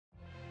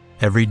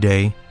Every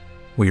day,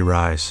 we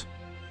rise,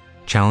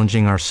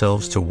 challenging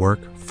ourselves to work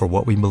for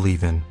what we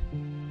believe in.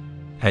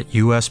 At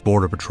U.S.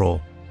 Border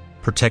Patrol,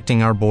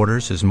 protecting our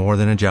borders is more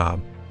than a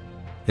job.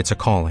 It's a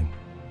calling.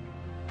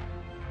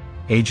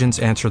 Agents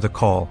answer the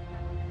call,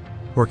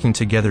 working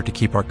together to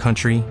keep our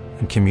country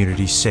and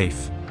communities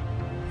safe.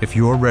 If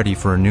you are ready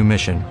for a new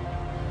mission,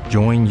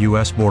 join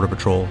U.S. Border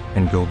Patrol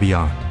and go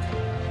beyond.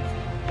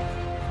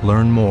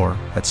 Learn more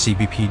at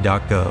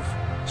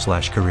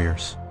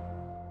cbp.gov/careers.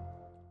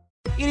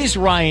 It is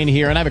Ryan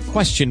here, and I have a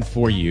question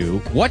for you.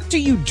 What do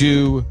you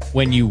do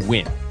when you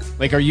win?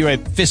 Like, are you a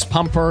fist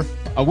pumper,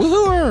 a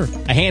woo-hooer,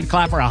 a hand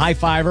clapper, a high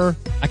fiver?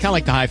 I kind of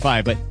like the high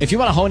five, but if you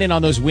want to hone in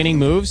on those winning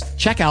moves,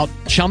 check out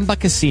Chumba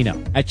Casino.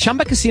 At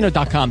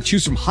ChumbaCasino.com,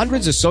 choose from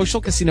hundreds of social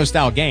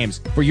casino-style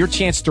games for your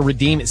chance to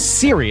redeem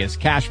serious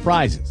cash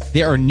prizes.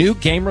 There are new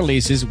game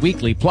releases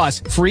weekly, plus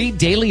free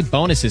daily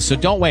bonuses. So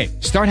don't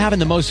wait. Start having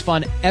the most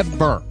fun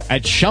ever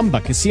at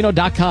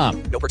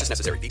ChumbaCasino.com. No purchase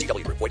necessary.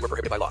 VGW. Void where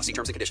prohibited by law. See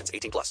terms and conditions.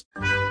 18+.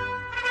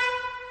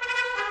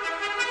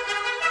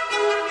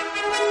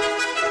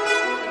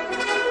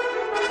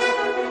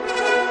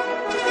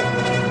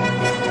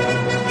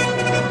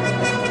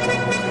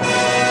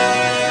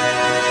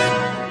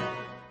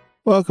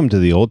 Welcome to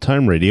the Old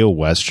Time Radio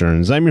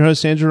Westerns. I'm your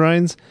host, Andrew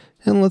Rhynes,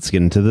 and let's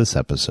get into this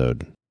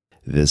episode.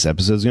 This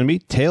episode is going to be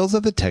Tales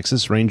of the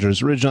Texas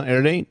Rangers. Original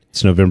air date,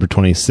 it's November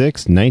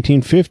 26,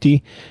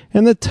 1950,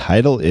 and the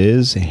title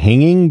is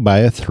Hanging by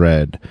a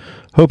Thread.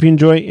 Hope you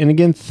enjoy, and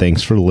again,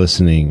 thanks for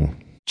listening.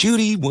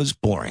 Judy was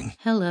boring.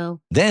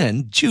 Hello.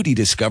 Then Judy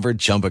discovered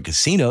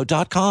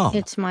ChumbaCasino.com.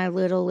 It's my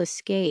little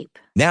escape.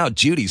 Now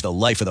Judy's the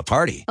life of the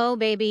party. Oh,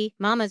 baby,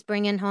 mama's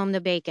bringing home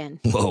the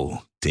bacon. Whoa,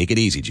 take it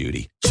easy,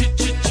 Judy.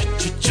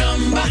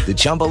 The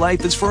Chumba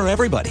life is for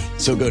everybody.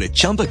 So go to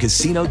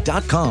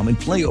ChumbaCasino.com and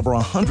play over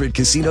 100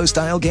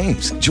 casino-style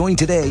games. Join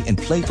today and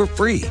play for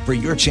free for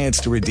your chance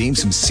to redeem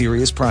some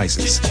serious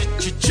prizes.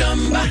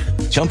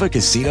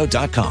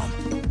 ChumbaCasino.com.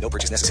 No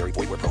purchase necessary.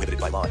 Void where prohibited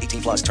by law.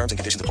 18+. Terms and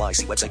conditions apply.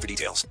 See website for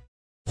details.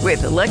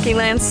 With the Lucky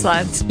Land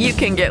Slots, you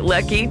can get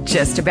lucky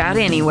just about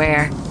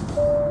anywhere.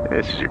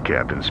 This is your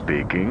captain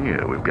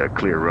speaking. We've got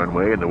clear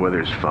runway and the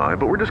weather's fine,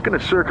 but we're just going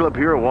to circle up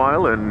here a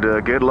while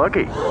and get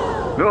lucky.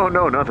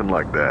 No, nothing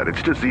like that.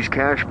 It's just these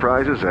cash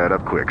prizes add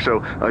up quick. So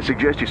I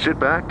suggest you sit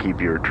back,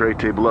 keep your tray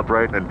table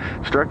upright, and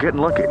start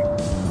getting lucky.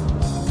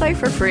 Play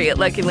for free at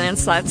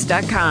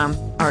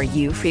LuckyLandSlots.com. Are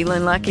you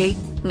feeling lucky?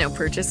 No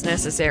purchase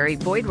necessary.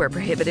 Void where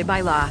prohibited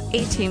by law.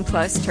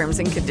 18+ terms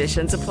and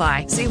conditions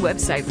apply. See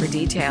website for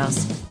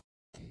details.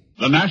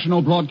 The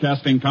National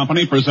Broadcasting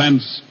Company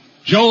presents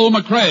Joel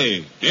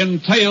McCrea in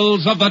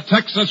Tales of the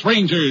Texas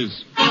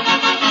Rangers.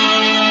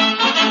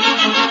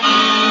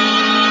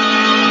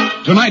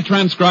 Tonight,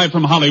 transcribed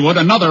from Hollywood,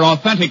 another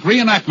authentic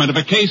reenactment of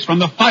a case from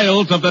the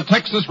files of the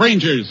Texas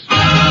Rangers.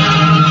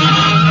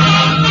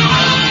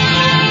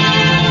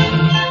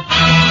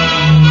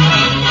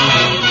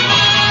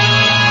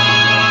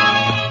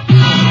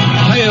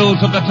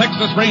 Tales of the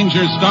Texas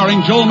Rangers,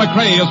 starring Joel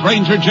McCrea as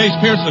Ranger Jace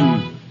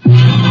Pearson.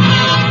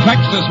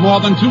 Texas,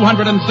 more than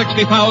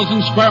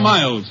 260,000 square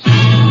miles,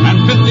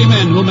 and 50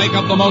 men who make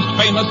up the most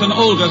famous and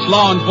oldest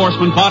law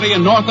enforcement body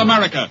in North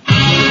America.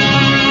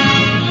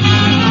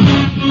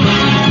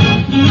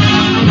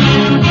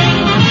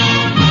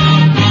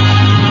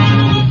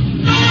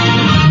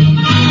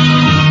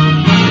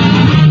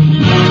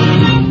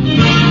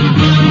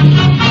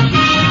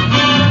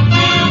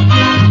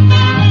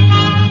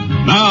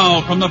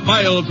 From the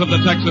files of the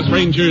Texas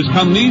Rangers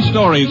come these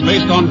stories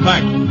based on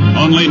fact.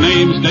 Only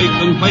names, dates,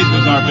 and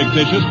places are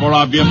fictitious for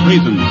obvious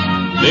reasons.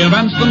 The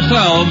events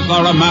themselves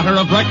are a matter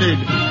of record.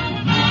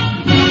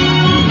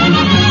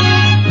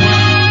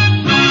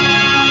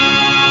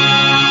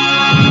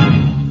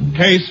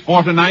 Case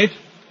for tonight,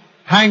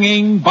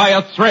 Hanging by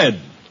a Thread.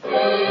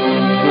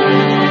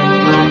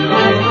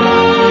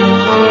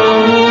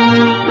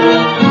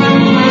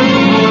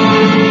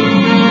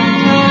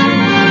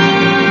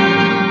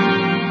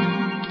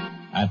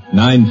 At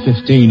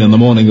 9:15 in the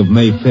morning of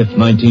May 5th,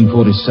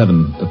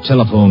 1947, the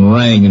telephone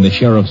rang in the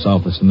sheriff's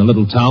office in the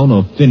little town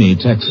of Finney,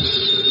 Texas.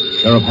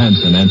 Sheriff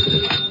Hanson answered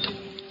it.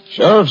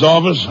 Sheriff's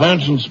office,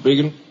 Hanson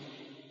speaking.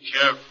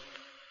 Sheriff,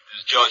 this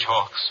is George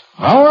Hawks.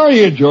 How are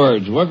you,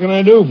 George? What can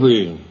I do for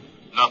you?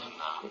 Nothing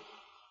now.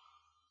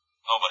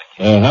 Nobody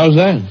can. How's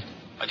that?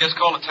 I just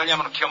called to tell you I'm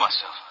going to kill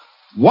myself.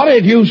 What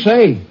did you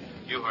say?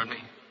 You heard me.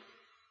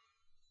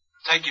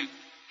 It'll take you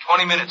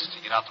 20 minutes to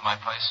get out to my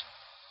place.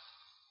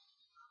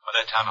 By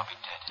that time, I'll be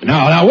dead.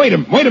 Now,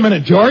 wait a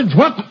minute, George.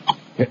 What?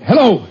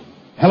 Hello?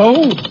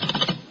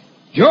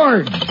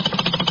 George!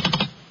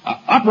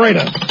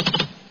 Operator!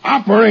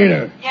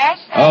 Yes,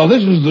 sir? Oh,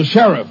 this is the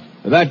sheriff.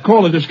 That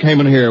caller just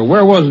came in here.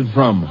 Where was it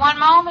from? One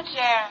moment,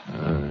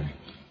 Sheriff.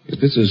 If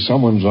this is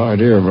someone's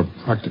idea of a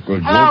practical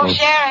joke... Hello,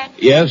 Sheriff.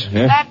 Yes?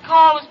 That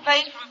call was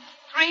placed from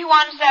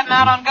 317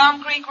 out on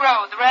Gum Creek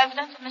Road, the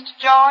residence of Mr.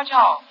 George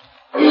Hawks.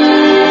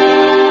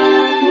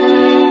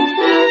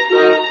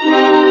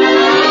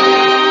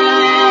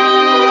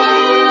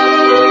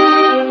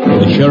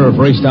 The sheriff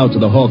raced out to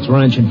the Hawks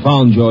Ranch and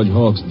found George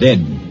Hawks dead,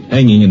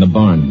 hanging in the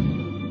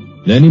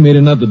barn. Then he made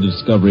another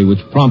discovery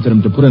which prompted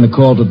him to put in a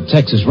call to the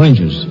Texas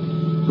Rangers.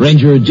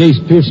 Ranger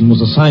Jace Pearson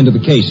was assigned to the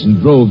case and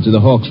drove to the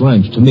Hawks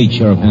Ranch to meet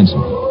Sheriff Hansen.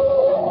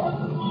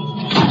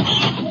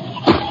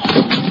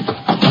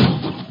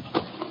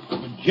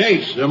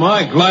 Jace, am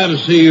I glad to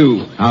see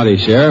you. Howdy,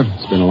 Sheriff.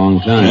 It's been a long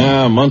time.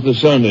 Yeah, a month of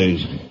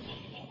Sundays.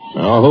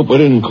 Now, I hope I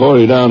didn't call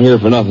you down here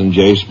for nothing,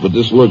 Jace, but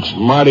this looks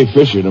mighty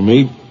fishy to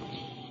me.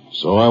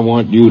 So I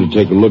want you to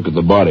take a look at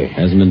the body.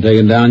 Hasn't been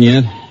taken down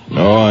yet?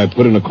 No, I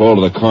put in a call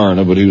to the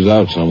coroner, but he was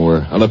out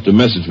somewhere. I left a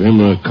message for him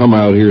to come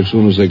out here as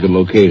soon as they could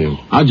locate him.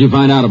 How'd you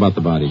find out about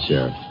the body,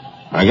 Sheriff?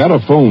 I got a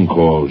phone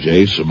call,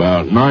 Jace,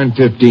 about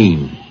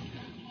 9:15.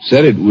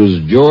 Said it was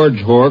George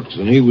Hawks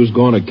and he was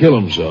going to kill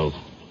himself.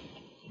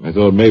 I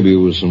thought maybe it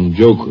was some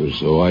jokers,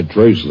 so I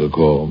traced the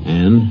call.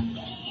 And?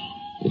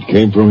 It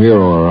came from here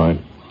all right.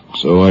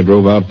 So I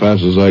drove out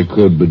fast as I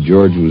could, but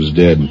George was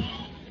dead.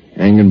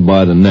 Hanging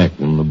by the neck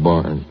in the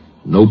barn.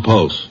 No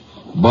pulse.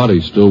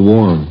 Body's still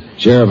warm.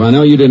 Sheriff, I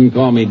know you didn't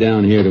call me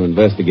down here to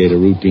investigate a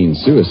routine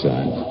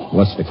suicide.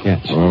 What's the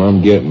catch? Well,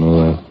 I'm getting to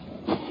that.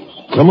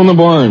 Come in the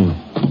barn.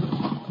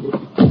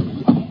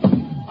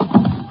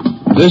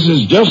 This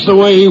is just the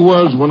way he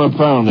was when I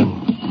found him.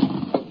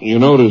 You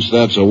notice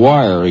that's a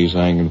wire he's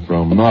hanging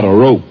from, not a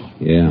rope.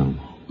 Yeah.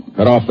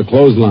 Cut off the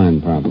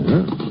clothesline, probably.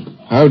 Huh?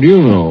 How'd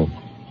you know?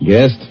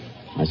 Guessed.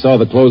 I saw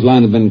the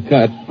clothesline had been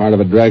cut, part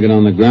of it dragging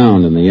on the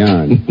ground in the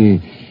yard.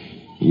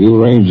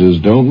 You Rangers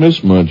don't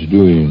miss much,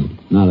 do you?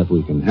 Not if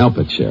we can help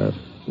it, Sheriff.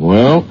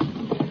 Well,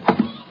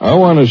 I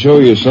want to show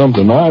you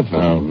something I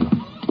found.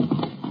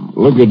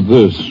 Look at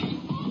this,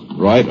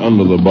 right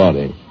under the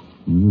body.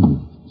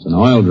 It's an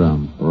oil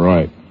drum.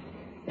 Right.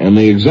 And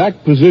the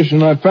exact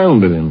position I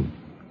found it in,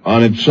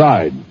 on its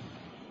side.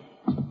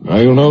 Now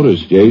you'll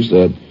notice, Jace,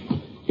 that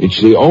it's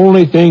the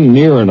only thing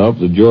near enough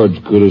that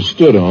George could have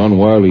stood on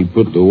while he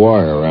put the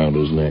wire around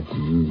his neck.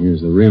 Here's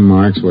the rim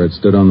marks where it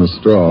stood on the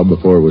straw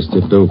before it was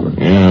tipped over.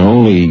 Yeah,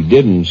 only he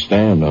didn't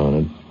stand on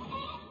it.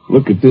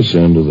 Look at this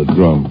end of the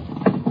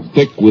drum.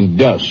 Thick with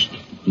dust.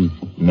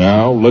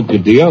 Now look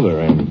at the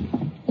other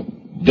end.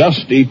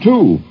 Dusty,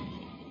 too.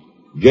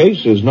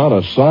 Jace, there's not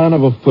a sign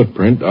of a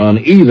footprint on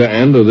either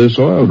end of this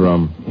oil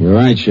drum. You're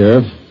right,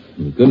 Sheriff.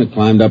 He couldn't have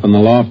climbed up in the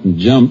loft and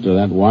jumped, or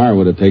that wire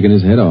would have taken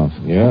his head off.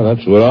 Yeah,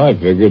 that's what I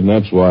figured, and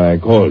that's why I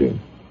called you.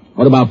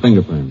 What about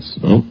fingerprints?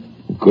 Well,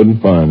 couldn't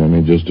find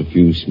any, just a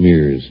few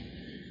smears.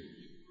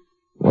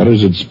 What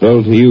does it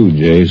spell to you,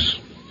 Jace?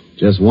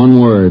 Just one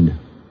word,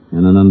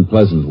 and an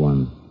unpleasant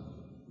one.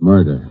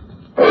 Murder.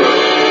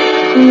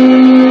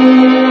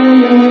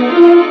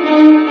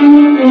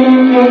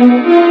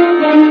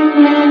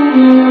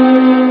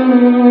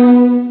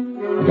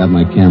 I got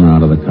my camera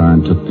out of the car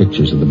and took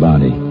pictures of the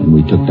body. And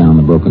we took down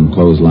the broken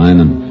clothesline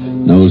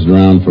and nosed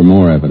around for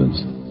more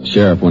evidence. The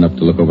sheriff went up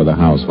to look over the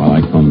house while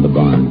I combed the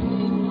barn.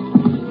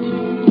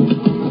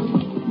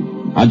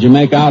 How'd you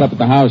make out up at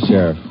the house,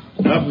 Sheriff?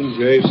 Nothing,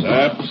 Jace.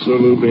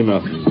 Absolutely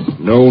nothing.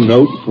 No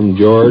note from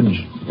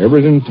George.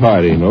 Everything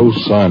tidy. No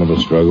sign of a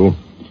struggle.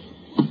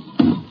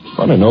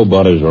 Funny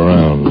nobody's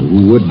around.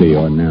 Who would be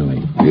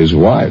ordinarily? His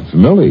wife,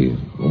 Millie.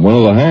 One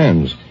of the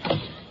hands.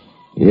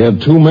 He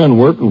had 2 men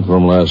working for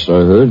him last I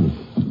heard.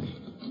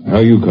 How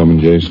you coming,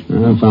 Jace?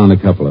 I found a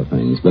couple of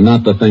things, but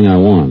not the thing I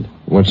want.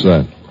 What's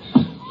that?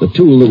 The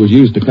tool that was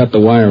used to cut the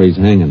wire he's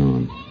hanging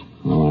on.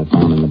 All I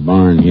found in the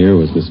barn here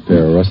was this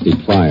pair of rusty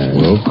pliers.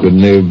 Well,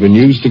 couldn't they have been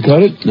used to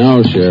cut it?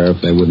 No,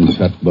 Sheriff, they wouldn't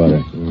cut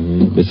butter.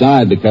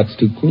 Besides, the cut's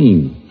too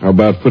clean. How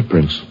about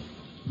footprints?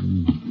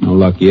 No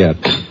luck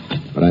yet.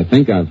 But I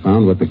think I've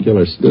found what the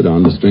killer stood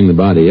on to string the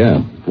body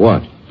up.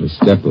 What? The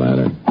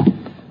stepladder.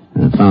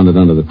 I found it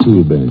under the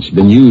tool bench.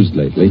 Been used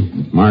lately.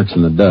 Marks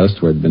in the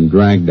dust where it'd been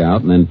dragged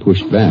out and then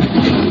pushed back.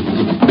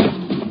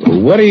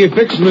 Well, what are you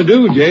fixing to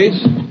do,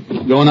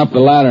 Jace? Going up the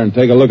ladder and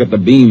take a look at the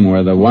beam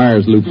where the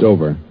wire's looped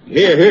over.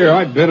 Here,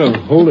 I'd better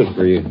hold it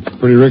for you. It's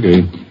pretty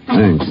rickety.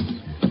 Thanks.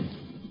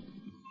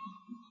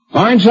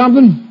 Find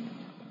something?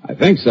 I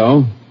think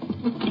so.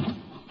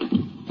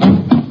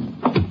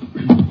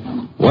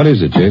 What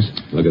is it,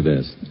 Jace? Look at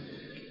this.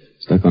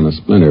 Stuck on a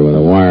splinter where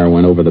the wire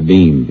went over the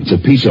beam. It's a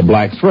piece of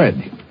black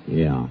thread.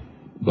 Yeah,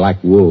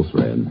 black wool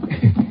thread.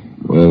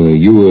 Well, are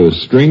you a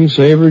string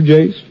saver,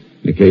 Jace?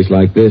 In a case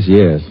like this,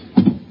 yes.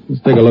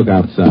 Let's take a look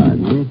outside.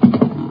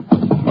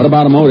 What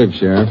about a motive,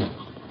 Sheriff?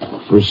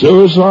 For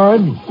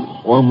suicide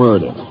or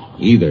murder?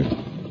 Either.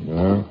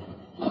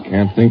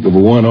 Can't think of a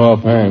one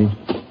offhand.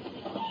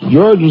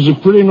 George was a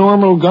pretty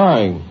normal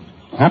guy.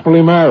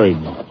 Happily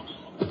married.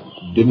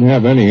 Didn't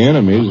have any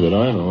enemies that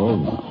I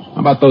know. How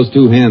about those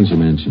 2 hands you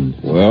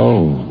mentioned?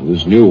 Well,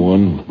 this new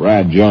one,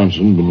 Brad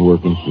Johnson, been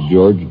working for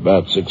George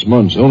about 6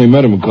 months. Only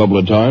met him a couple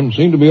of times.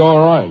 Seemed to be all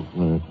right.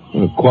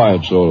 In a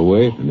quiet sort of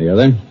way. And the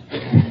other?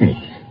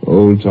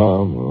 Old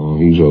Tom, oh,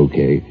 he's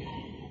okay.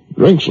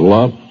 Drinks a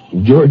lot.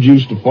 George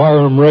used to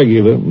fire him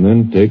regular and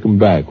then take him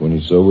back when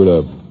he sobered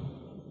up.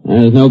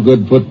 There's no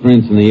good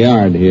footprints in the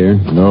yard here.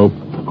 Nope.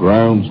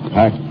 Ground's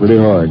packed pretty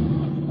hard.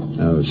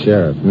 Oh,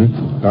 Sheriff.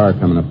 Car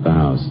coming up the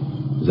house.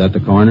 Is that the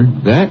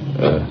coroner? That?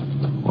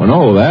 Well,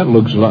 no, that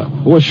looks like...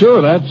 Well,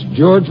 sure, that's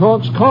George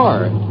Hawks'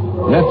 car.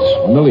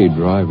 That's Millie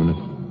driving it.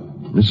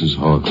 Mrs.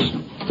 Hawks.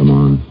 Come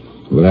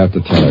on. We'll have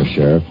to tell her,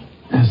 Sheriff.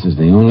 This is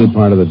the only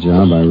part of the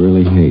job I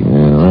really hate.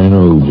 Yeah, I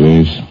know,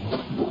 Jace.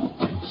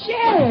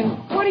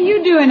 Sheriff, what are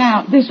you doing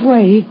out this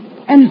way?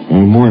 And... Good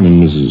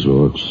morning, Mrs.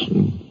 Hawks.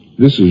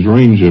 This is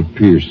Ranger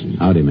Pearson.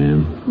 Howdy,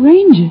 ma'am.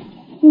 Ranger?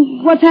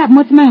 What's happened?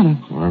 What's the matter?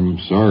 I'm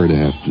sorry to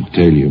have to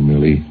tell you,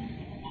 Millie,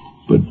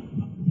 but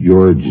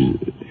George...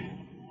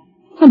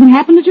 Something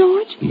happened to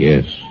George?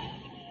 Yes.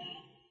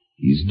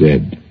 He's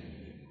dead.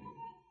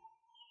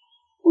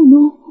 Oh,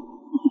 no.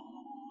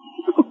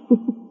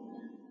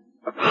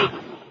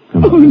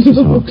 Come on, Mrs.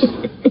 Hawks.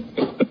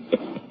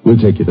 We'll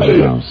take you to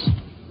the house.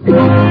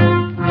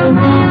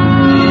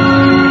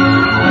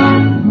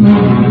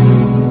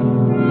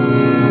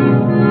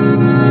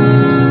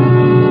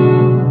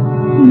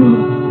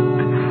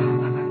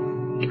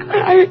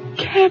 I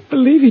can't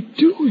believe he'd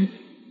do it.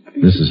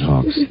 Mrs.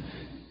 Hawks,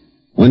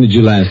 when did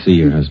you last see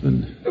your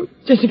husband?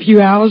 Just a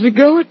few hours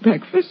ago at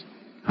breakfast.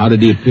 How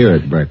did he appear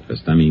at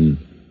breakfast? I mean,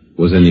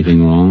 was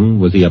anything wrong?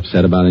 Was he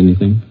upset about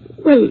anything?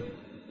 Well,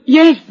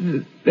 yes,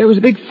 there was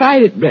a big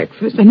fight at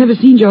breakfast. I've never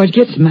seen George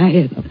get so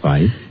mad. A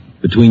fight?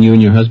 Between you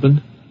and your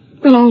husband?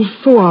 Well, all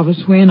four of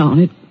us went on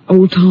it.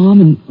 Old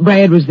Tom and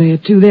Brad was there,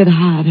 too. They're the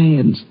hired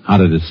hands. How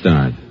did it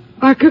start?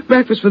 I cooked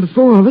breakfast for the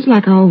four of us,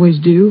 like I always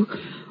do.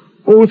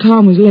 Old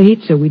Tom was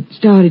late, so we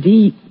started to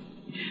eat.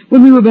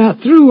 When we were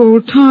about through,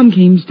 old Tom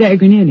came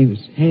staggering in. He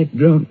was half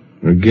drunk.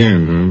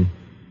 Again, huh?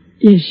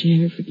 Yes,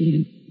 Sheriff,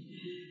 again.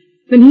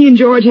 Then he and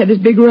George had this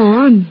big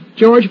row, and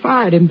George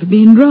fired him for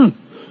being drunk.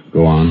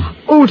 Go on.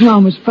 Old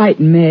Tom was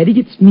fighting mad. He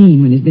gets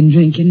mean when he's been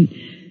drinking.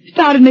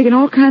 Started making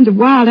all kinds of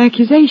wild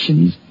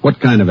accusations. What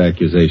kind of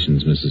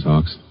accusations, Mrs.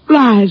 Hawks?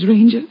 Lies,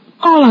 Ranger.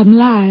 All of them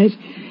lies.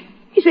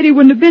 He said he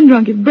wouldn't have been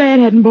drunk if Brad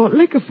hadn't bought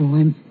liquor for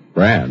him.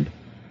 Brad?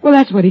 Well,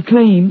 that's what he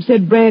claimed.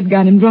 Said Brad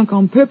got him drunk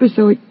on purpose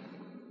so he...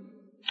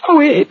 Oh,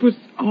 it was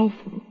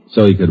awful.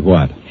 So he could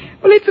what?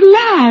 Well, it's a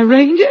lie,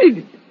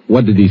 Ranger.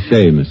 What did he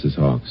say, Mrs.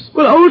 Hawks?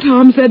 Well, old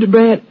Tom said to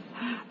Brad,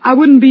 I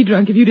wouldn't be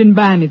drunk if you didn't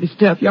buy me the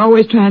stuff. You're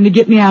always trying to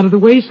get me out of the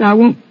way so I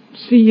won't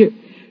see you...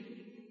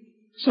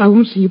 So I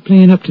won't see you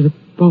playing up to the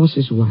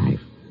boss's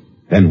wife.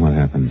 Then what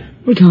happened?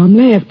 Well, Tom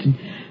left, and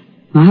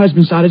my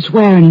husband started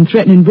swearing and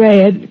threatening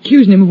Brad,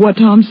 accusing him of what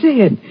Tom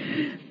said.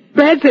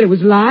 Brad said it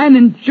was a lie, and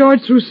then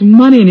George threw some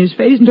money in his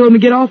face and told him to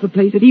get off the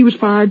place, that he was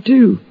fired,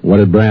 too. What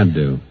did Brad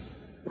do?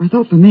 I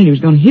thought for a minute he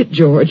was going to hit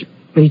George,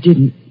 but he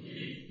didn't.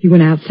 He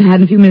went outside,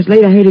 and a few minutes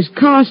later I heard his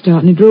car start,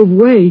 and he drove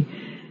away.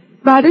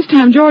 By this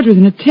time, George was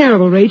in a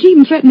terrible rage. He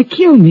even threatened to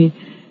kill me.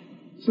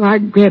 So I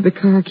grabbed the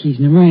car keys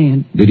and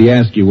ran. Did he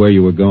ask you where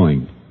you were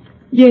going?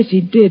 Yes,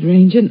 he did,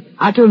 Ranger.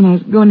 I told him I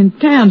was going in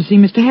town to see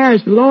Mr.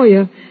 Harris, the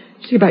lawyer,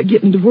 see about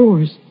getting a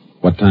divorce.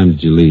 What time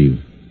did you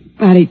leave?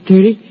 About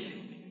 8:30.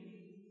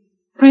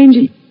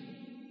 Ranger,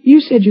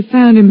 you said you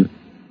found him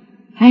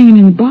hanging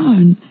in the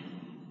barn.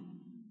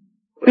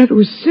 Well, if it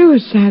was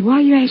suicide, why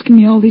are you asking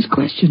me all these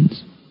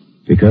questions?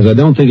 Because I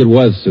don't think it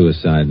was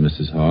suicide,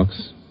 Mrs.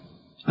 Hawks.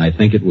 I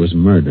think it was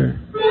murder.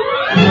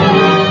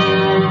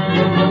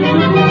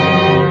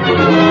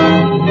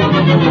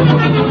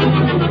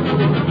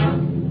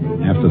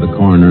 After the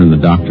coroner and the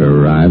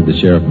doctor arrived, the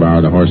sheriff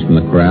borrowed a horse from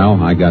the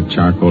corral. I got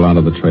charcoal out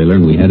of the trailer,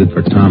 and we headed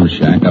for Tom's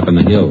shack up in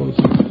the hills.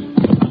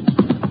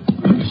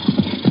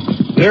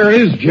 There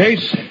it is,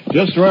 Jace.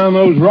 Just around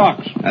those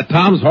rocks. That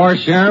Tom's horse,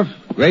 Sheriff?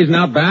 Grazing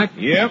out back?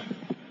 Yep.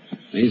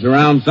 He's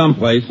around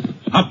someplace.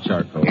 Up,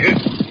 charcoal.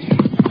 Yes.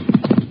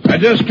 I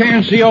just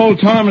can't see old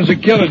Tom as a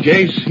killer,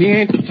 Jace. He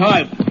ain't the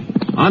type.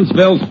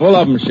 Huntsville's full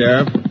of them,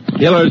 Sheriff.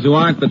 Killers who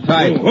aren't the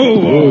type.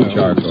 Oh,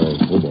 charcoal.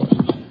 Oh, boy.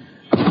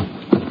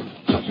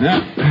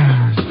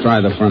 Yeah. Let's try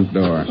the front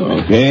door.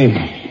 Okay.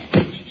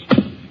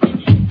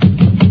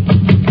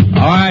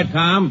 All right,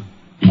 Tom.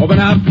 Open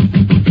up.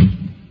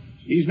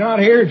 He's not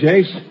here,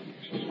 Jace.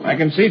 I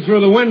can see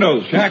through the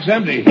windows. Shack's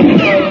empty.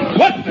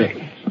 What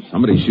the?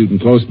 Somebody's shooting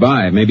close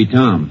by. Maybe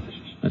Tom.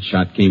 That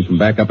shot came from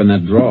back up in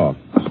that draw.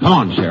 Come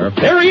on, Sheriff.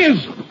 There he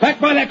is. Back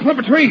by that clump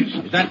of trees.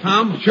 Is that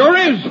Tom? Sure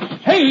is.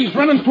 Hey, he's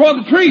running toward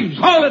the trees.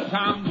 Hold it,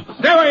 Tom.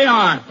 There we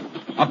are.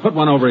 I'll put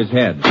one over his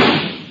head.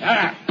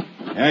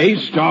 Yeah,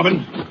 he's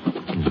starving.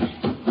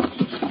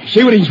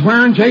 See what he's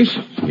wearing, Jace?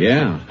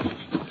 Yeah.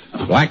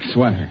 Black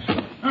sweater.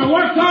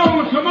 What's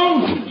all the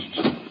commotion?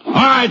 All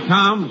right,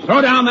 Tom.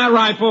 Throw down that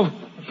rifle.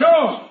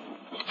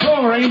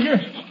 Sure, Ranger.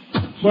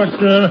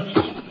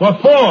 But,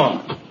 what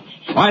for?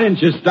 Why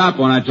didn't you stop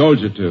when I told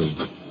you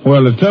to?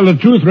 Well, to tell the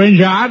truth,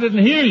 Ranger, I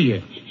didn't hear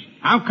you.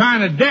 I'm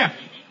kind of deaf.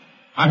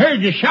 I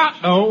heard you shot,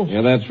 though.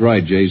 Yeah, that's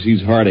right, Jace.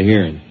 He's hard of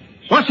hearing.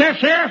 What's that,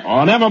 Sheriff?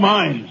 Oh, never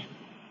mind.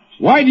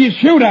 Why'd you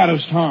shoot at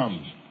us,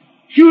 Tom?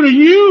 Shoot at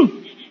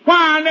you?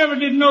 Why, I never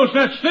did no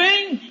such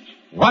thing.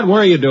 What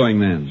were you doing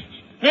then?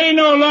 Ain't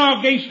no law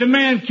against a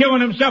man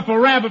killing himself a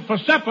rabbit for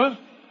supper.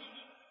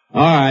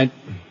 All right.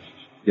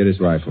 Get his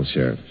rifle,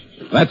 Sheriff.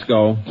 Let's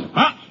go.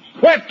 Huh?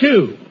 Where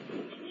to?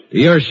 To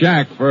your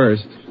shack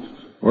first.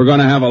 We're going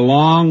to have a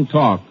long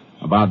talk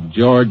about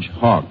George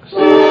Hawks.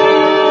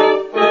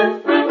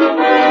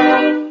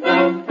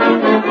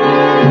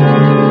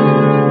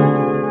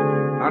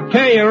 I'll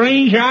tell you,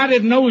 Ranger, I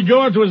didn't know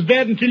George was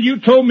dead until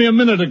you told me a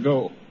minute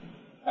ago.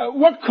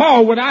 What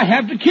call would I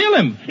have to kill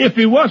him? If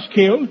he was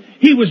killed,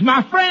 he was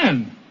my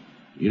friend.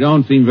 You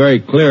don't seem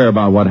very clear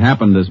about what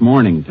happened this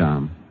morning,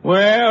 Tom.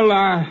 Well,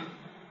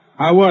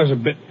 I was a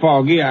bit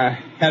foggy. I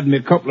had me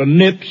a couple of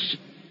nips.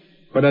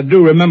 But I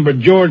do remember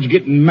George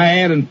getting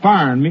mad and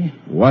firing me.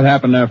 What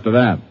happened after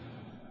that?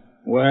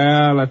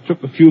 Well, I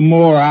took a few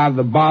more out of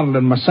the bottle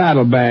in my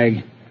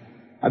saddlebag.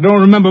 I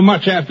don't remember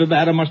much after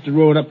that. I must have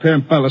rode up here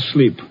and fell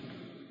asleep.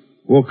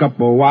 Woke up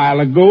a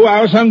while ago.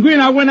 I was hungry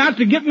and I went out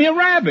to get me a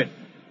rabbit.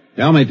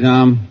 Tell me,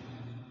 Tom,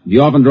 do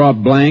you often draw a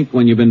blank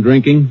when you've been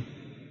drinking?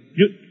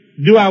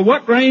 Do I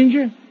what,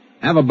 Ranger?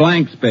 Have a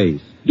blank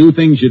space. Do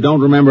things you don't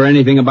remember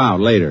anything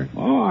about later.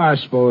 Oh, I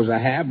suppose I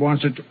have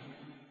once or twice.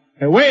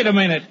 Hey, wait a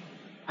minute.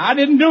 I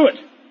didn't do it.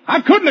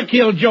 I couldn't have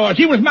killed George.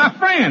 He was my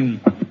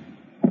friend.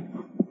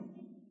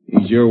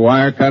 Is your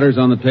wire cutters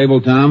on the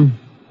table, Tom?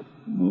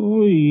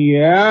 Oh,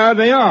 yeah,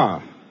 they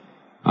are.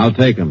 I'll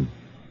take them.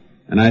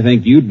 And I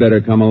think you'd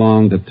better come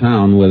along to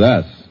town with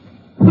us.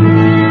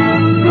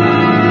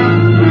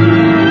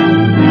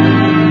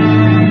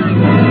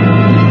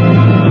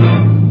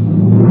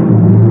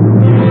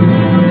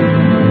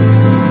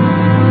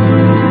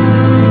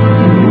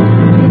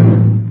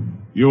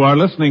 You are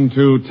listening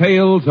to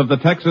Tales of the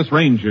Texas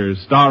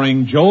Rangers,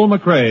 starring Joel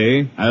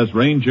McCrea as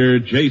Ranger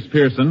Jace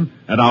Pearson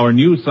at our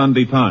new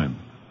Sunday time.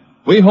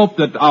 We hope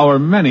that our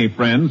many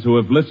friends who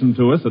have listened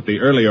to us at the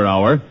earlier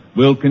hour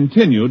will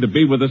continue to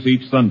be with us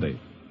each Sunday.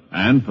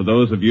 And for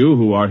those of you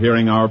who are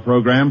hearing our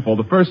program for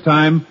the first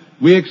time,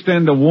 we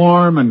extend a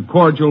warm and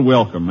cordial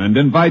welcome and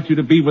invite you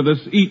to be with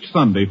us each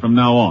Sunday from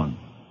now on.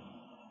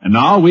 And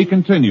now we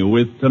continue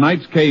with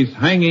tonight's case,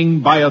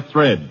 Hanging by a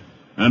Thread,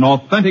 an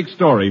authentic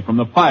story from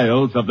the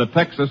files of the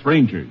Texas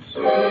Rangers.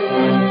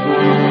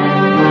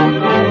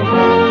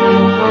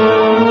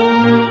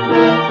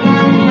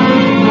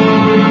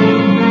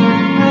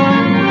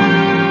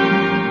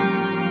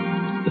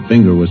 The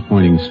finger was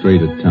pointing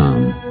straight at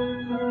Tom.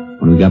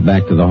 When we got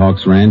back to the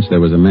Hawks Ranch, there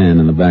was a man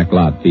in the back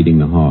lot feeding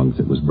the hogs.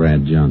 It was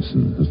Brad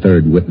Johnson, the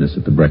third witness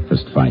at the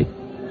breakfast fight.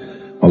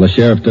 While the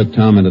sheriff took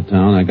Tom into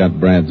town, I got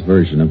Brad's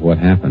version of what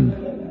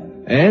happened.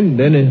 And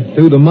then he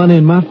threw the money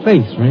in my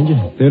face, Ranger.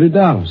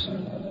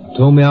 $30.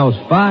 Told me I was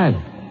fired.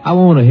 I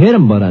wanted to hit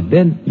him, but I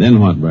didn't. Then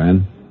what,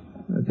 Brad?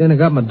 Then I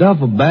got my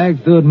duffel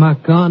bag, threw it in my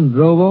car, and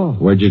drove off.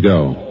 Where'd you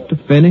go? To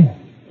Finney.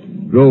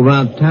 Drove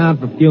around town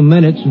for a few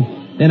minutes, and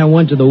then I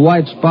went to the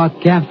White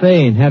Spot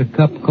Cafe and had a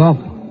cup of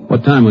coffee.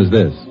 What time was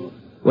this?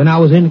 When I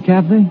was in the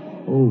cafe?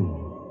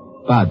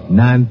 Oh, about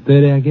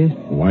 9:30, I guess.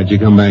 Why'd you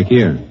come back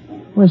here?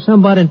 Well,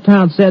 somebody in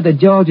town said that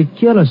George had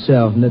killed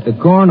herself and that the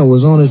coroner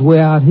was on his way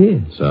out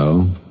here.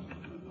 So?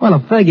 Well, I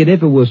figured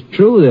if it was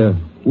true, there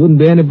wouldn't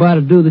be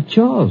anybody to do the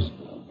chores.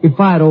 He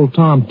fired old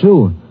Tom,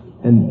 too.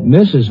 And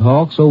Mrs.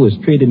 Hawks always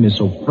treated me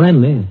so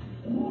friendly.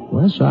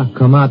 Well, so I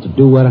come out to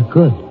do what I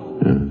could.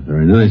 Yeah,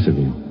 very nice of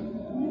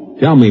you.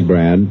 Tell me,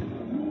 Brad,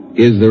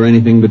 is there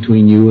anything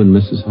between you and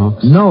Mrs.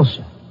 Hawks? No,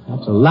 sir.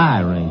 That's a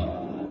lie, Ranger.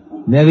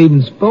 Never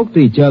even spoke to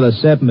each other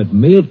except at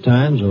meal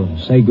times or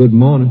say good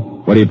morning.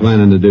 What are you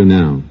planning to do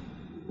now?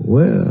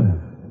 Well,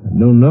 I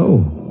don't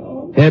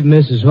know. Have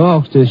Mrs.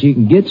 Hawks till she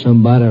can get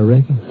somebody, I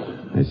reckon.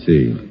 I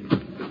see.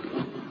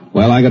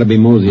 Well, I gotta be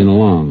moseying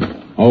along.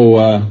 Oh,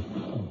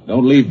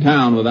 don't leave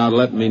town without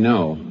letting me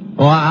know.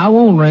 Oh, I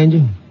won't,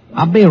 Ranger.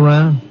 I'll be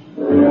around.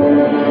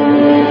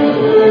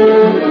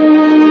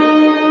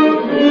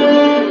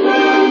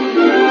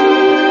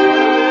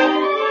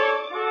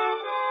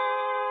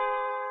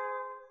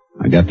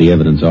 I got the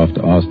evidence off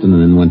to Austin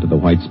and then went to the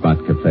White Spot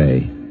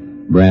Cafe.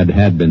 Brad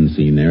had been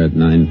seen there at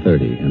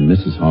 9:30, and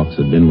Mrs. Hawks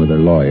had been with her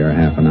lawyer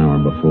half an hour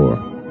before.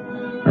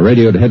 I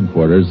radioed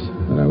headquarters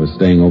that I was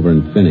staying over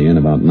in Finney, and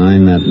about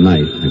 9 that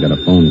night, I got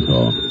a phone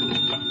call.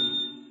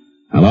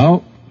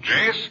 Hello?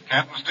 Jace,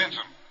 Captain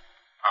Stinson.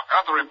 I've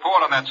got the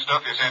report on that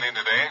stuff you sent in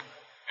today.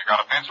 You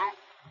got a pencil?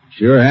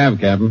 Sure have,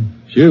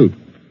 Captain. Shoot.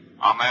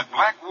 On that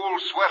black wool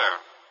sweater,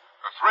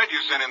 the thread you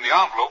sent in the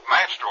envelope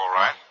matched all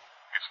right.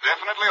 It's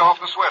definitely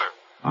off the sweater.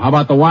 How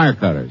about the wire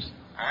cutters?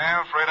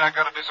 I'm afraid I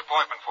got a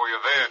disappointment for you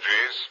there,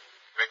 Jace.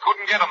 They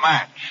couldn't get a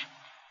match.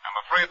 I'm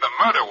afraid the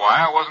murder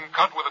wire wasn't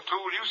cut with the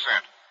tool you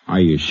sent. Are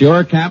you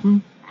sure,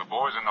 Captain? The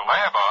boys in the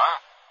lab are.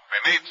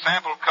 They made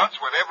sample cuts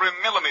with every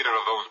millimeter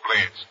of those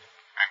blades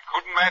and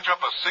couldn't match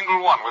up a single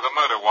one with a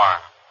murder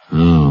wire.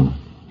 Oh.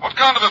 What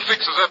kind of a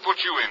fix does that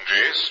put you in,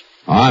 Jace?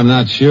 I'm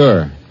not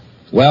sure.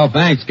 Well,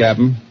 thanks,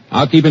 Captain.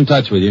 I'll keep in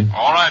touch with you.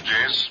 All right,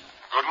 Jace.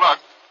 Good luck.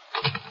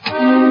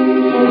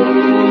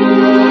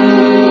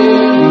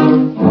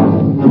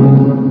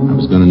 I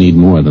was going to need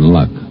more than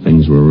luck.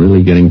 Things were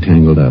really getting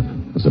tangled up.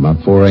 It was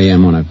about 4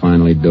 a.m. when I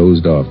finally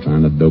dozed off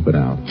trying to dope it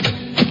out.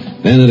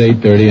 Then at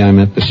 8:30, I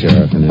met the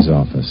sheriff in his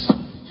office.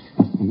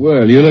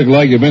 Well, you look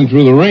like you've been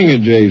through the ringer,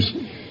 Jace.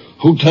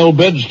 Hotel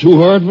bed's too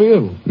hard for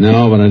you?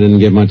 No, but I didn't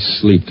get much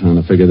sleep trying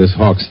to figure this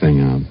Hawks thing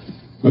out.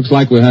 Looks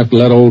like we'll have to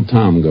let old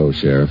Tom go,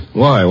 Sheriff.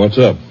 Why? What's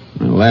up?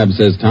 The lab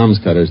says Tom's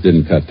cutters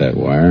didn't cut that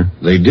wire.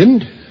 They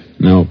didn't?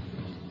 No.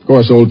 Of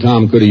course, old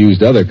Tom could have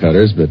used other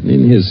cutters, but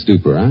in his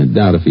stupor, I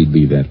doubt if he'd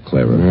be that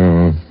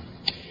clever.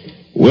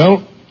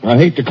 Well, I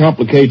hate to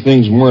complicate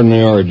things more than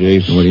they are,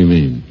 Jace. What do you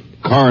mean?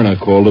 Coroner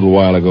called a little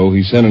while ago.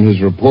 He's sending his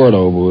report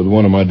over with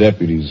one of my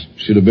deputies.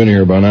 Should have been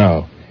here by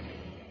now.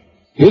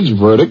 His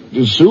verdict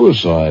is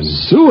suicide.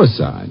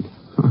 Suicide?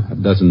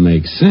 That doesn't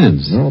make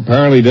sense. Well,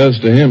 apparently does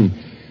to him.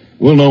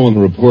 We'll know when the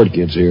report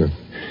gets here.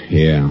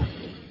 Yeah.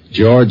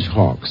 George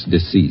Hawks,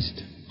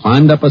 deceased.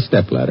 Climbed up a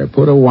stepladder,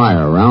 put a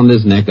wire around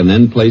his neck, and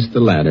then placed the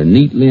ladder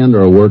neatly under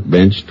a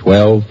workbench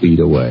 12 feet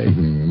away.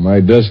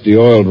 My dusty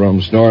oil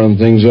drum snoring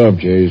things up,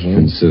 Jason.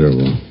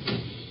 Considerable.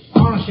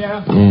 Morning,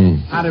 Sheriff.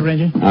 Howdy,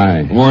 Ranger.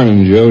 Hi.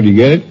 Morning, Joe. Do you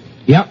get it?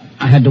 Yep.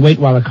 I had to wait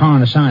while the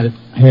coroner signed it.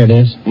 Here it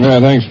is. Yeah,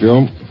 thanks,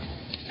 Joe.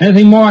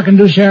 Anything more I can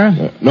do,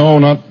 Sheriff? No,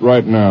 not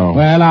right now.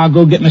 Well, I'll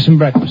go get me some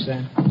breakfast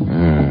then.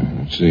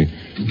 Let's see.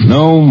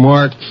 No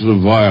marks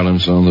of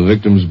violence on the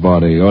victim's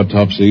body.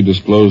 Autopsy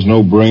disclosed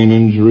no brain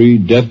injury.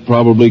 Death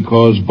probably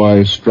caused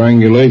by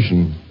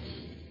strangulation.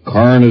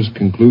 Coroner's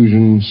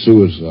conclusion,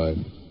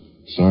 suicide.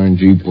 Signed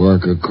G.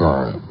 Parker,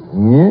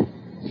 coroner.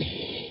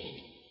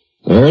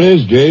 There it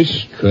is,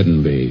 Jace.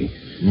 Couldn't be.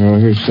 Now,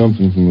 here's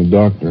something from the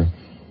doctor.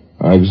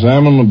 I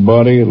examined the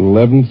body at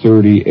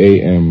 11:30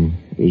 a.m.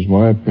 It is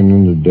my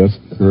opinion the death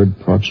occurred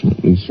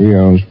approximately 3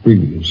 hours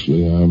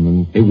previously.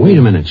 Hey, wait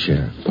a minute,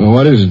 Sheriff.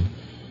 What is it?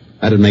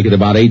 That'd make it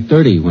about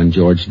 8:30 when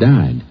George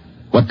died.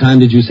 What time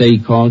did you say he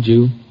called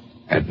you?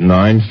 At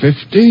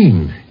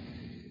 9:15.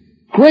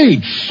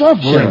 Great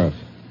supper. Sheriff,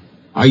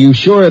 are you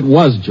sure it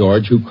was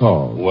George who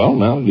called? Well,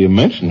 now that you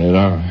mention it,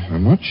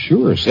 I'm not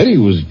sure. Said he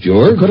was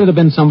George. Could it have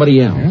been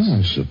somebody else? Yeah,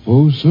 I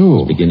suppose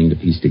so. It's beginning to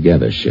piece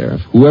together,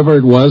 Sheriff. Whoever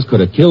it was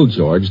could have killed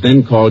George,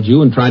 then called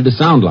you and tried to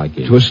sound like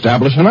him. To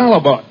establish an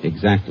alibi.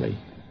 Exactly.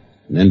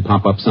 And then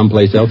pop up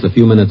someplace else a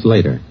few minutes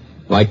later.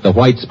 Like the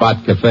White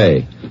Spot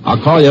Cafe.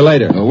 I'll call you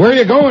later. Where are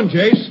you going,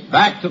 Chase?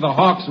 Back to the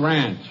Hawks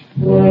Ranch.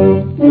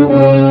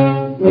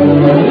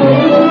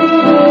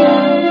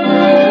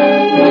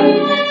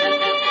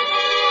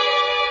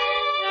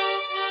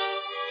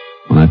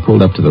 When I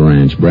pulled up to the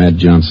ranch, Brad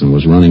Johnson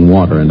was running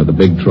water into the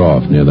big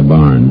trough near the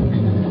barn.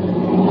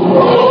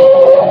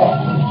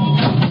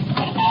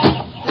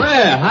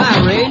 Well, hi,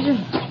 Ranger.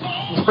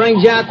 What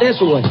brings you out this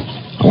way?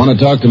 I want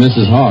to talk to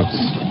Mrs. Hawks.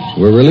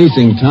 We're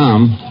releasing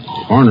Tom.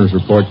 Coroner's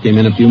report came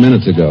in a few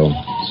minutes ago.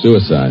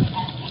 Suicide.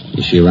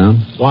 Is she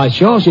around? Why,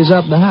 sure, she's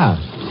up the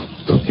house.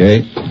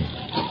 Okay.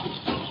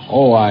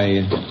 Oh,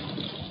 I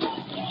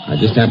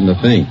just happened to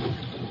think.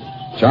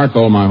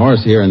 Charcoal, my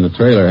horse here in the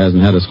trailer,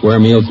 hasn't had a square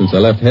meal since I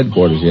left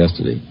headquarters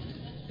yesterday.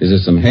 Is there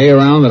some hay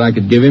around that I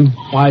could give him?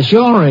 Why,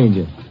 sure,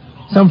 Ranger.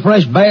 Some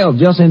fresh bale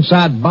just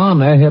inside the barn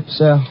there, help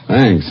yourself.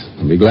 Thanks.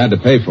 I'll be glad to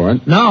pay for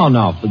it. No,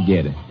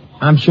 forget it.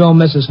 I'm sure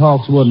Mrs.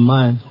 Hawks wouldn't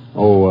mind.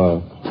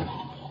 Oh,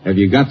 have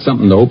you got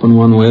something to open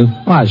one with?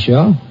 Why,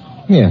 sure.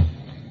 Here.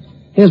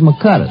 Here's my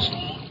cutters.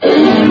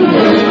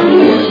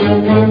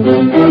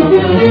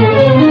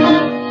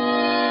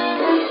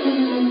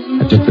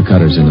 I took the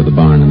cutters into the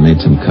barn and made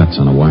some cuts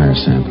on a wire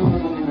sample.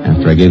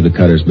 After I gave the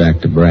cutters back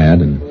to Brad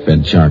and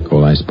fed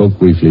charcoal, I spoke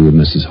briefly with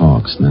Mrs.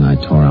 Hawks, and then I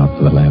tore out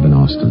for the lab in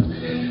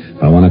Austin.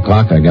 By 1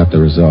 o'clock, I got the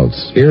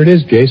results. Here it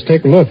is, Jace.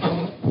 Take a look.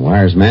 The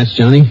wires match,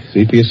 Johnny?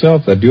 See for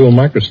yourself. That dual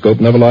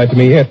microscope never lied to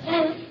me yet.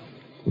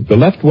 The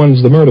left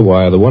one's the murder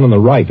wire. The one on the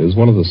right is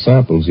one of the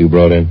samples you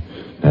brought in.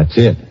 That's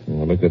it.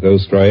 Well, look at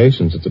those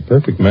striations. It's a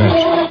perfect match.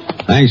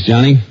 Thanks,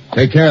 Johnny.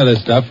 Take care of this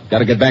stuff. Got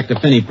to get back to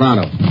Finney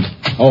pronto.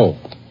 Oh,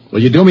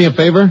 will you do me a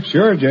favor?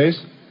 Sure, Jace.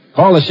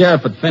 Call the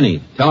sheriff at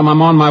Finney. Tell him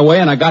I'm on my way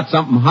and I got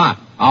something hot.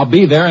 I'll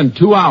be there in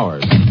 2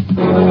 hours.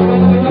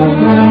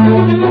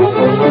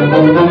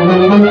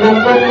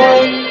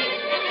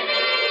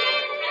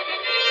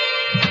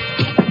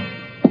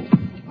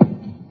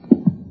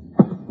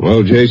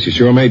 Well, Jace, you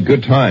sure made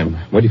good time.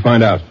 What'd you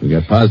find out? We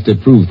got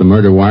positive proof the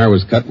murder wire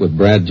was cut with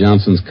Brad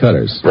Johnson's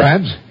cutters.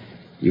 Brad's?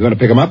 You going to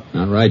pick him up?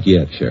 Not right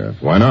yet,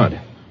 Sheriff. Why not?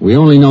 We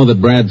only know that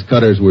Brad's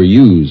cutters were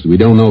used. We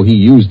don't know he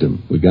used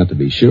them. We got to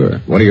be sure.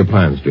 What are your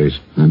plans, Jace?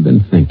 I've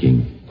been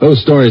thinking. Those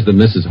stories that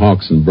Mrs.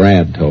 Hawks and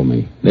Brad told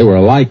me, they were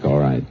alike, all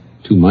right.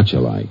 Too much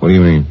alike. What do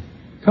you mean?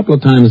 A couple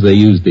of times they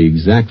used the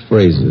exact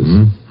phrases.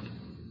 Mm-hmm.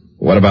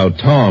 What about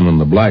Tom and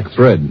the black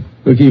thread?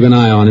 We'll keep an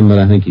eye on him, but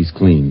I think he's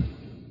clean.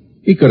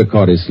 He could have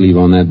caught his sleeve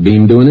on that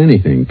beam doing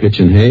anything,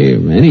 pitching hay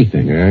or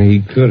anything. Yeah,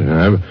 he could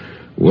have.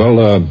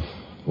 Well,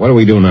 what do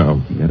we do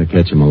now? We got to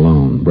catch him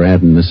alone,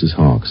 Brad and Mrs.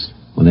 Hawks.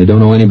 When they don't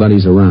know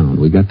anybody's around,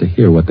 we got to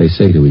hear what they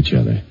say to each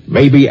other.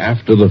 Maybe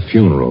after the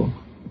funeral.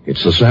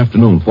 It's this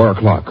afternoon, 4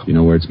 o'clock. You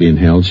know where it's being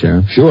held,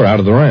 Sheriff? Sure, out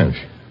of the ranch.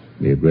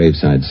 Be a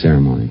graveside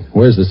ceremony.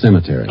 Where's the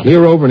cemetery?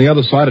 Clear over on the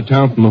other side of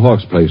town from the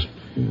Hawks' place.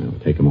 It'll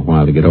take them a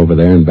while to get over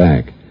there and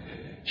back.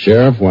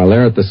 Sheriff, while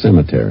they're at the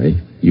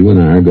cemetery, you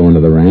and I are going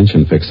to the ranch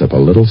and fix up a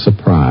little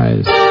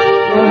surprise.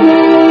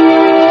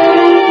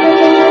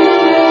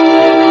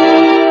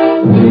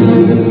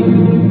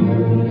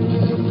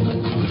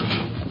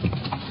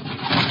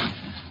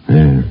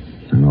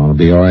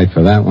 be all right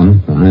for that one,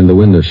 behind the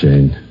window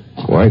shade.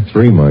 Why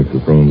 3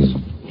 microphones,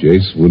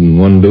 Jace? Wouldn't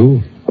one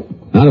do?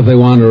 Not if they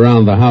wander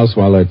around the house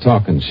while they're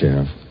talking,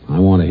 Sheriff. I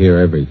want to hear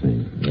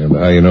everything. Yeah, but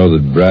how do you know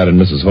that Brad and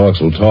Mrs.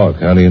 Hawks will talk?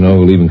 How do you know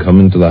who'll even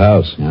come into the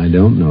house? I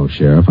don't know,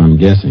 Sheriff. I'm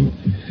guessing.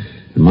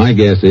 And my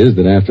guess is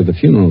that after the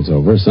funeral's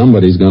over,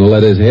 somebody's going to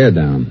let his hair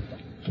down.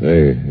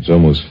 Hey, it's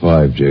almost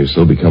 5, Jace.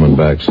 They'll be coming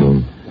back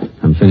soon.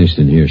 I'm finished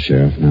in here,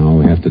 Sheriff. Now all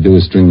we have to do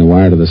is string the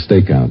wire to the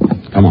stakeout.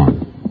 Come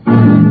on.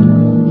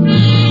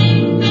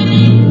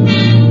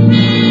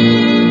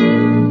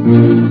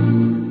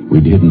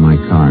 We'd hidden my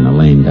car in a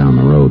lane down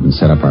the road and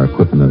set up our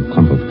equipment in a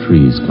clump of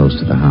trees close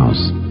to the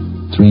house.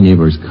 3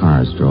 neighbors'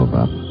 cars drove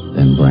up,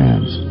 then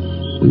Brad's.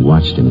 We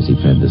watched him as he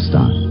fed the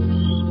stock.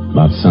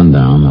 About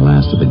sundown, the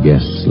last of the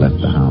guests left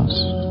the house.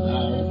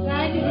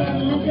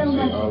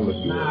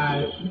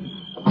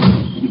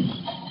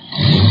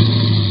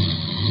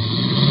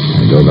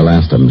 There go the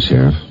last of them,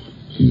 Sheriff.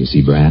 Can you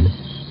see Brad?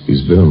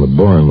 He's been in the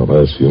barn the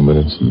last few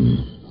minutes.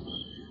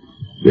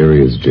 There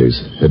he is,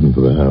 Jace, heading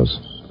for the house.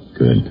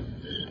 Good.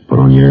 Put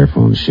on your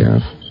earphones,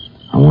 Sheriff.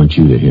 I want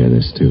you to hear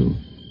this, too.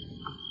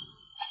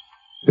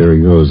 There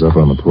he goes, up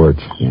on the porch.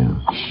 Yeah.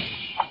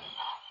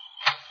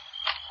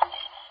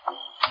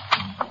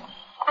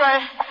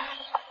 Brad.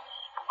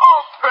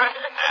 Oh, Brad.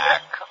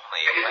 Come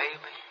here,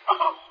 baby.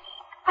 Oh,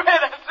 Brad,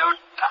 I'm so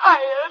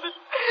tired and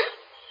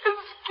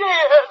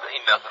scared.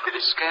 Ain't nothing to be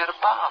scared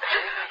about,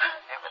 baby.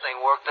 Everything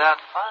worked out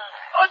fine.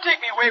 Oh,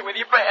 take me away with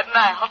you, Brad,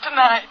 now,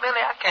 tonight.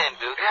 Millie, I can't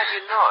do that.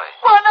 You know it.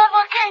 Why not?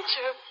 Why can't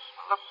you?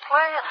 The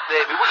plan,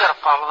 baby. We gotta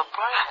follow the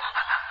plan.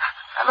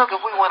 Now, look,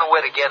 if we went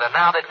away together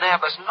now, they'd nab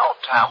us in no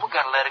time. We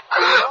gotta let it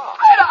go.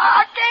 Brad,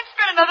 I can't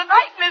spend another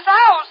night in this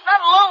house,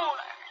 not alone.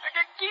 I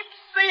can keep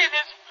seeing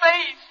his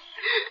face.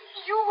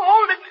 You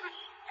holding him.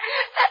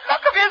 That look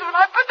of his when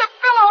I put the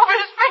pillow over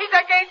his face,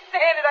 I can't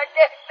stand it. I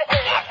can't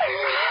stand it.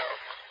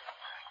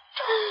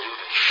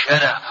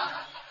 Shut up.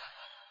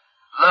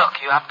 Look,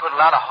 I put a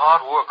lot of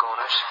hard work on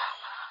us.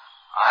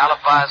 Our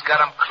alibi's got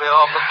them clear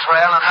off the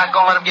trail. I'm not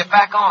gonna let them get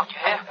back on you,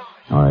 hear?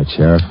 All right,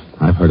 Sheriff.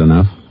 I've heard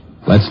enough.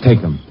 Let's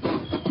take them.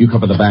 You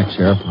cover the back,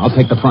 Sheriff. I'll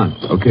take the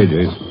front. Okay,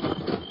 Jace.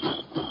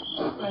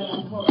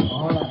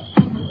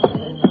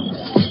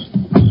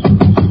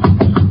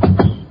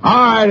 All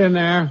right, in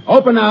there.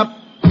 Open up.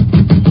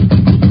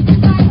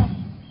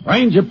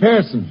 Ranger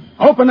Pearson,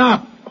 open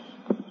up.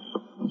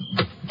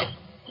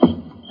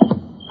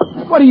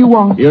 What do you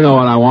want? You know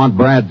what I want,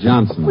 Brad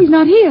Johnson. Oh, he's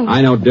not here.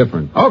 I know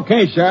different.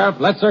 Okay, Sheriff,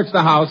 let's search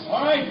the house.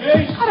 All right,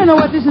 Jace. I don't know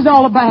what this is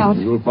all about.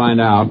 You'll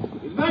find out.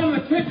 He's not in the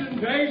kitchen,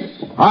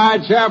 Jace. All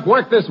right, Sheriff,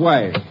 work this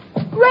way.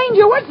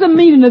 Ranger, what's the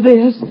meaning of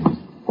this?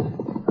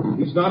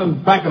 He's not in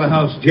the back of the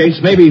house,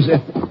 Jace. Maybe he's...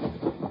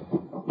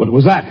 What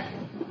was that?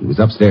 He was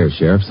upstairs,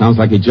 Sheriff. Sounds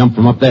like he jumped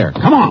from up there.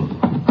 Come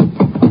on.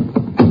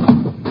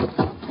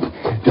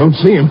 Don't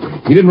see him.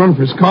 He didn't run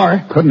for his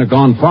car. Couldn't have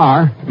gone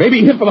far. Maybe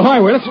he hit for the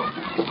highway.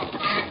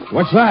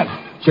 What's that?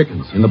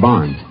 Chickens in the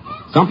barn.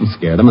 Something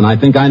scared them, and I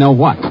think I know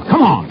what.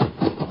 Come on.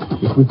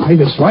 If we play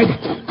this right,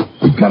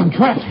 we've got him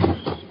trapped.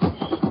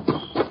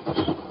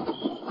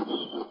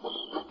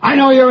 I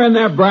know you're in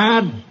there,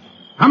 Brad.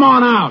 Come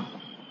on out.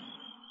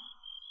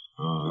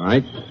 All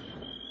right.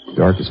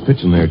 Dark as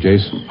pitch in there,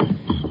 Jace.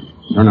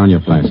 Turn on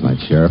your flashlight,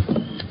 Sheriff.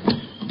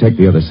 Take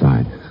the other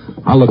side.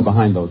 I'll look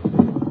behind those.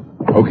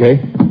 Okay.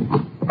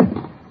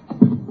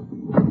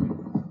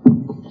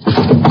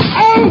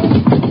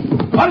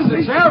 What is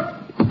it, Sheriff?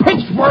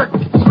 Pitchfork.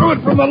 Threw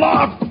it from the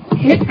loft.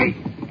 Hit me.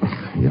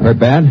 You hurt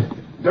bad?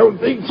 Don't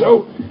think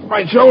so.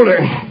 My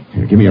shoulder.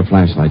 Here, give me your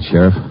flashlight,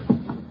 Sheriff.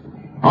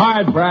 All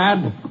right,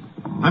 Brad.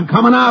 I'm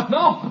coming up.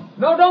 No,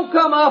 don't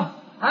come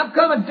up. I'm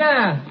coming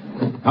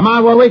down. Come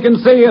on where we can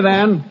see you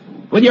then.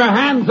 With your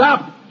hands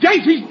up.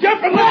 Jace, he's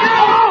jumping.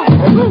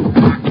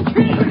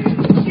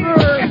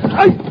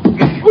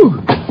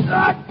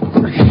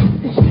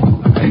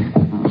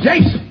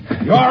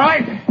 Jace, you all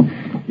right?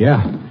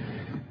 Yeah.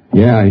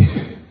 Yeah, he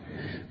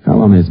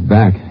fell on his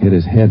back, hit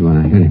his head when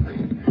I hit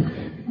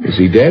him. Is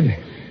he dead?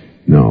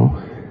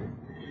 No.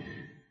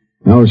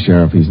 No,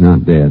 Sheriff, he's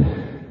not dead.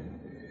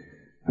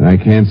 But I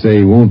can't say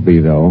he won't be,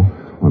 though,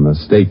 when the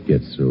state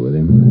gets through with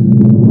him.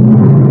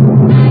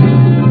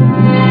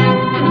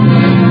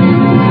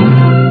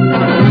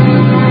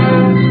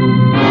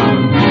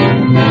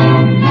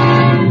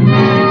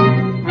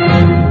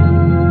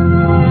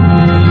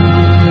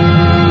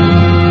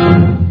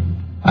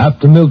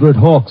 After Mildred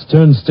Hawks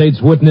turned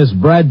state's witness,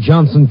 Brad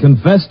Johnson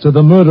confessed to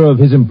the murder of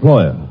his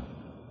employer.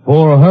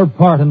 For her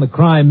part in the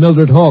crime,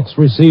 Mildred Hawks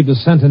received a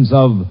sentence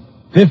of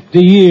 50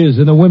 years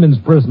in a women's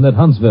prison at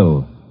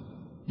Huntsville.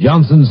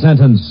 Johnson's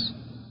sentence,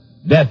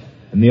 death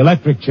in the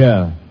electric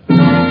chair.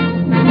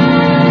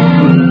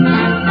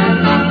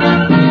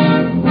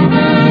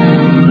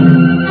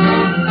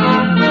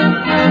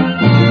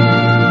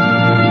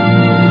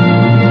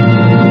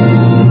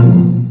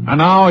 And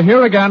now,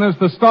 here again is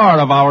the star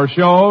of our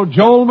show,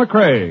 Joel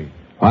McCrea.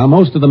 While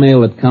most of the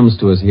mail that comes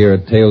to us here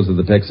at Tales of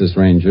the Texas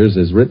Rangers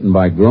is written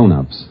by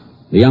grown-ups,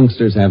 the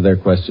youngsters have their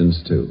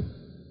questions, too.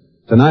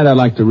 Tonight I'd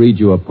like to read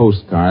you a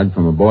postcard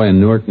from a boy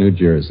in Newark, New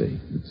Jersey.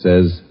 It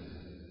says,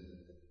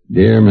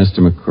 Dear Mr.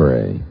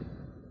 McCrae,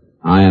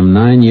 I am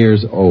 9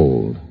 years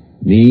old.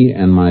 Me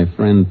and my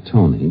friend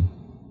Tony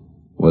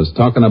was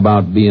talking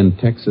about being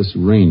Texas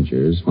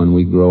Rangers when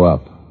we grow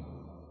up.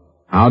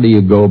 How do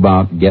you go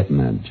about getting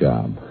that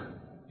job?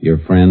 Your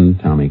friend,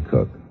 Tommy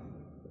Cook.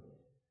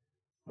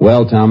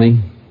 Well,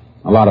 Tommy,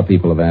 a lot of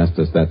people have asked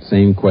us that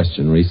same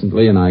question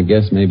recently, and I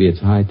guess maybe it's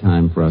high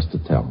time for us to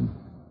tell them.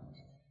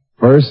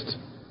 First,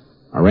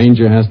 a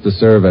ranger has to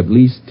serve at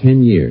least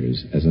 10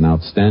 years as an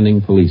outstanding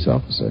police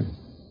officer.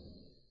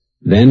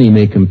 Then he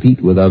may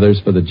compete with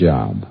others for the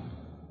job.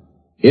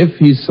 If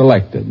he's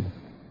selected,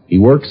 he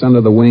works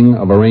under the wing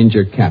of a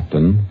ranger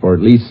captain for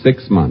at least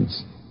 6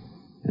 months,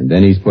 and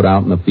then he's put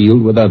out in the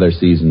field with other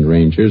seasoned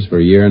rangers for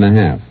a year and a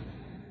half.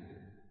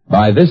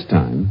 By this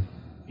time,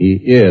 he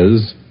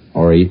is,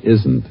 or he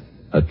isn't,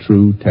 a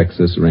true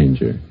Texas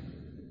Ranger.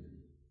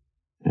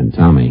 And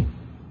Tommy,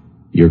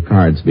 your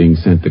card's being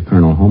sent to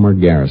Colonel Homer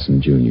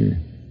Garrison, Jr.,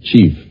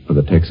 Chief of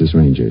the Texas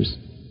Rangers.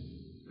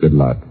 Good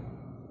luck.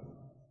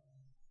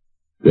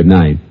 Good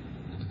night.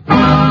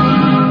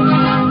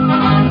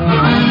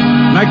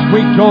 Next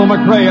week, Joel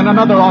McCrae in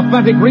another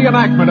authentic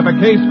reenactment of a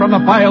case from the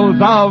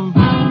files of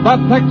the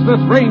Texas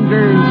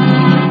Rangers.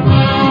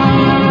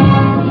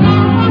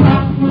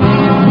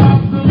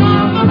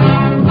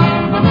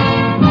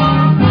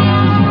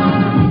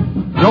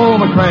 Joel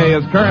McCrae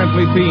is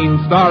currently seen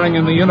starring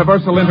in the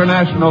Universal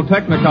International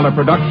Technicolor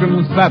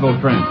production Saddle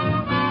Trench.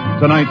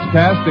 Tonight's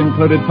cast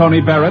included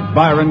Tony Barrett,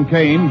 Byron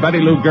Kane, Betty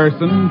Lou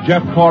Gerson,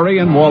 Jeff Corey,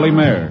 and Wally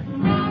Mayer.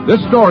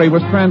 This story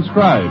was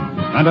transcribed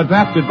and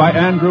adapted by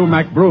Andrew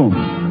McBroom,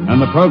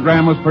 and the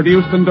program was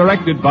produced and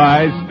directed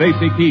by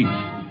Stacy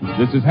Keach.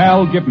 This is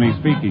Hal Gibney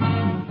speaking.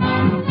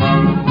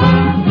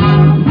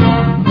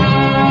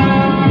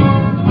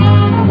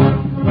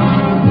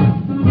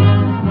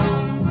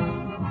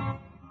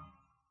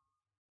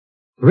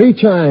 Three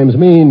chimes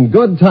mean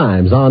good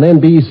times on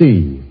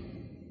NBC.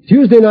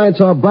 Tuesday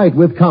nights are bright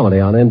with comedy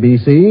on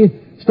NBC.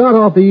 Start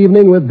off the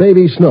evening with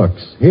Baby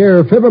Snooks.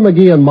 Hear Fibber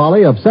McGee and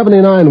Molly of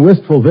 79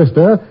 Wistful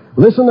Vista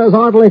listen as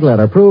Art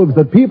Linkletter proves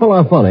that people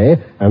are funny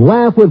and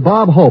laugh with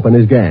Bob Hope and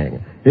his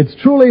gang. It's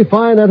truly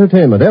fine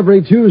entertainment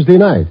every Tuesday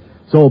night.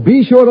 So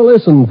be sure to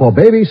listen for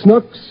Baby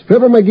Snooks,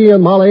 Fibber McGee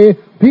and Molly,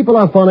 People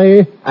Are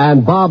Funny,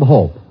 and Bob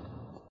Hope.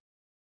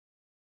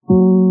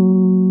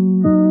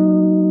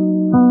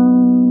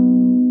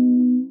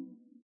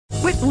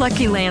 With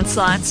Lucky Land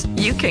Slots,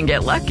 you can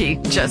get lucky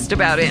just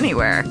about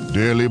anywhere.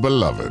 Dearly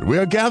beloved, we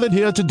are gathered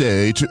here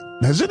today to...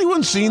 Has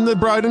anyone seen the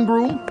bride and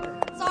groom?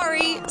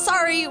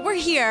 Sorry, we're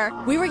here.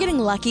 We were getting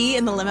lucky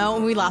in the limo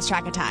and we lost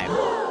track of time.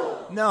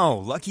 No,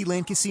 Lucky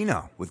Land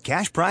Casino, with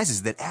cash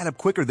prizes that add up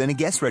quicker than a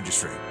guest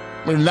registry.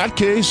 In that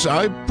case,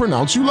 I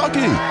pronounce you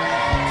lucky.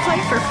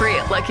 Play for free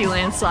at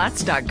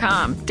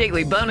LuckyLandSlots.com.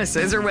 Daily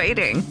bonuses are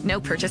waiting. No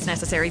purchase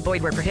necessary.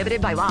 Void where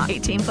prohibited by law.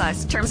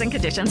 18+. Terms and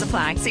conditions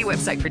apply. See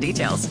website for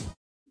details.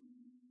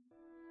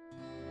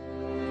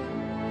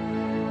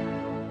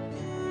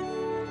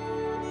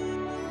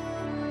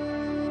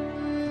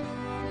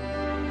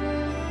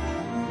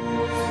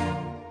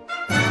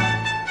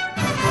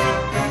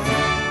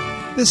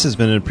 This has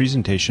been a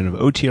presentation of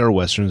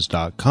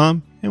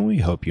OTRWesterns.com, and we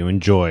hope you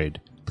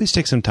enjoyed. Please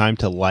take some time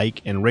to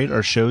like and rate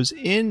our shows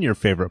in your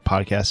favorite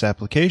podcast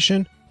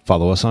application.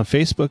 Follow us on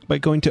Facebook by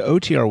going to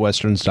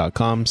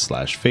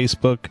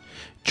OTRWesterns.com/Facebook.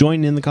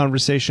 Join in the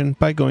conversation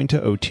by going to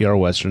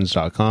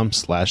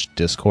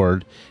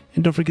OTRWesterns.com/Discord.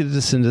 And don't forget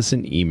to send us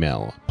an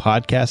email,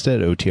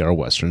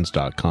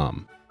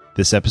 podcast@OTRWesterns.com.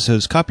 This episode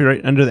is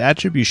copyright under the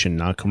attribution,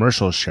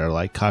 non-commercial, share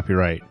alike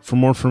copyright. For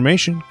more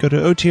information, go to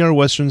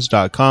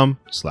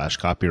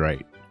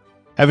OTRWesterns.com/copyright.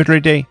 Have a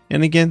great day,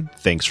 and again,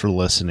 thanks for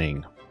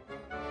listening.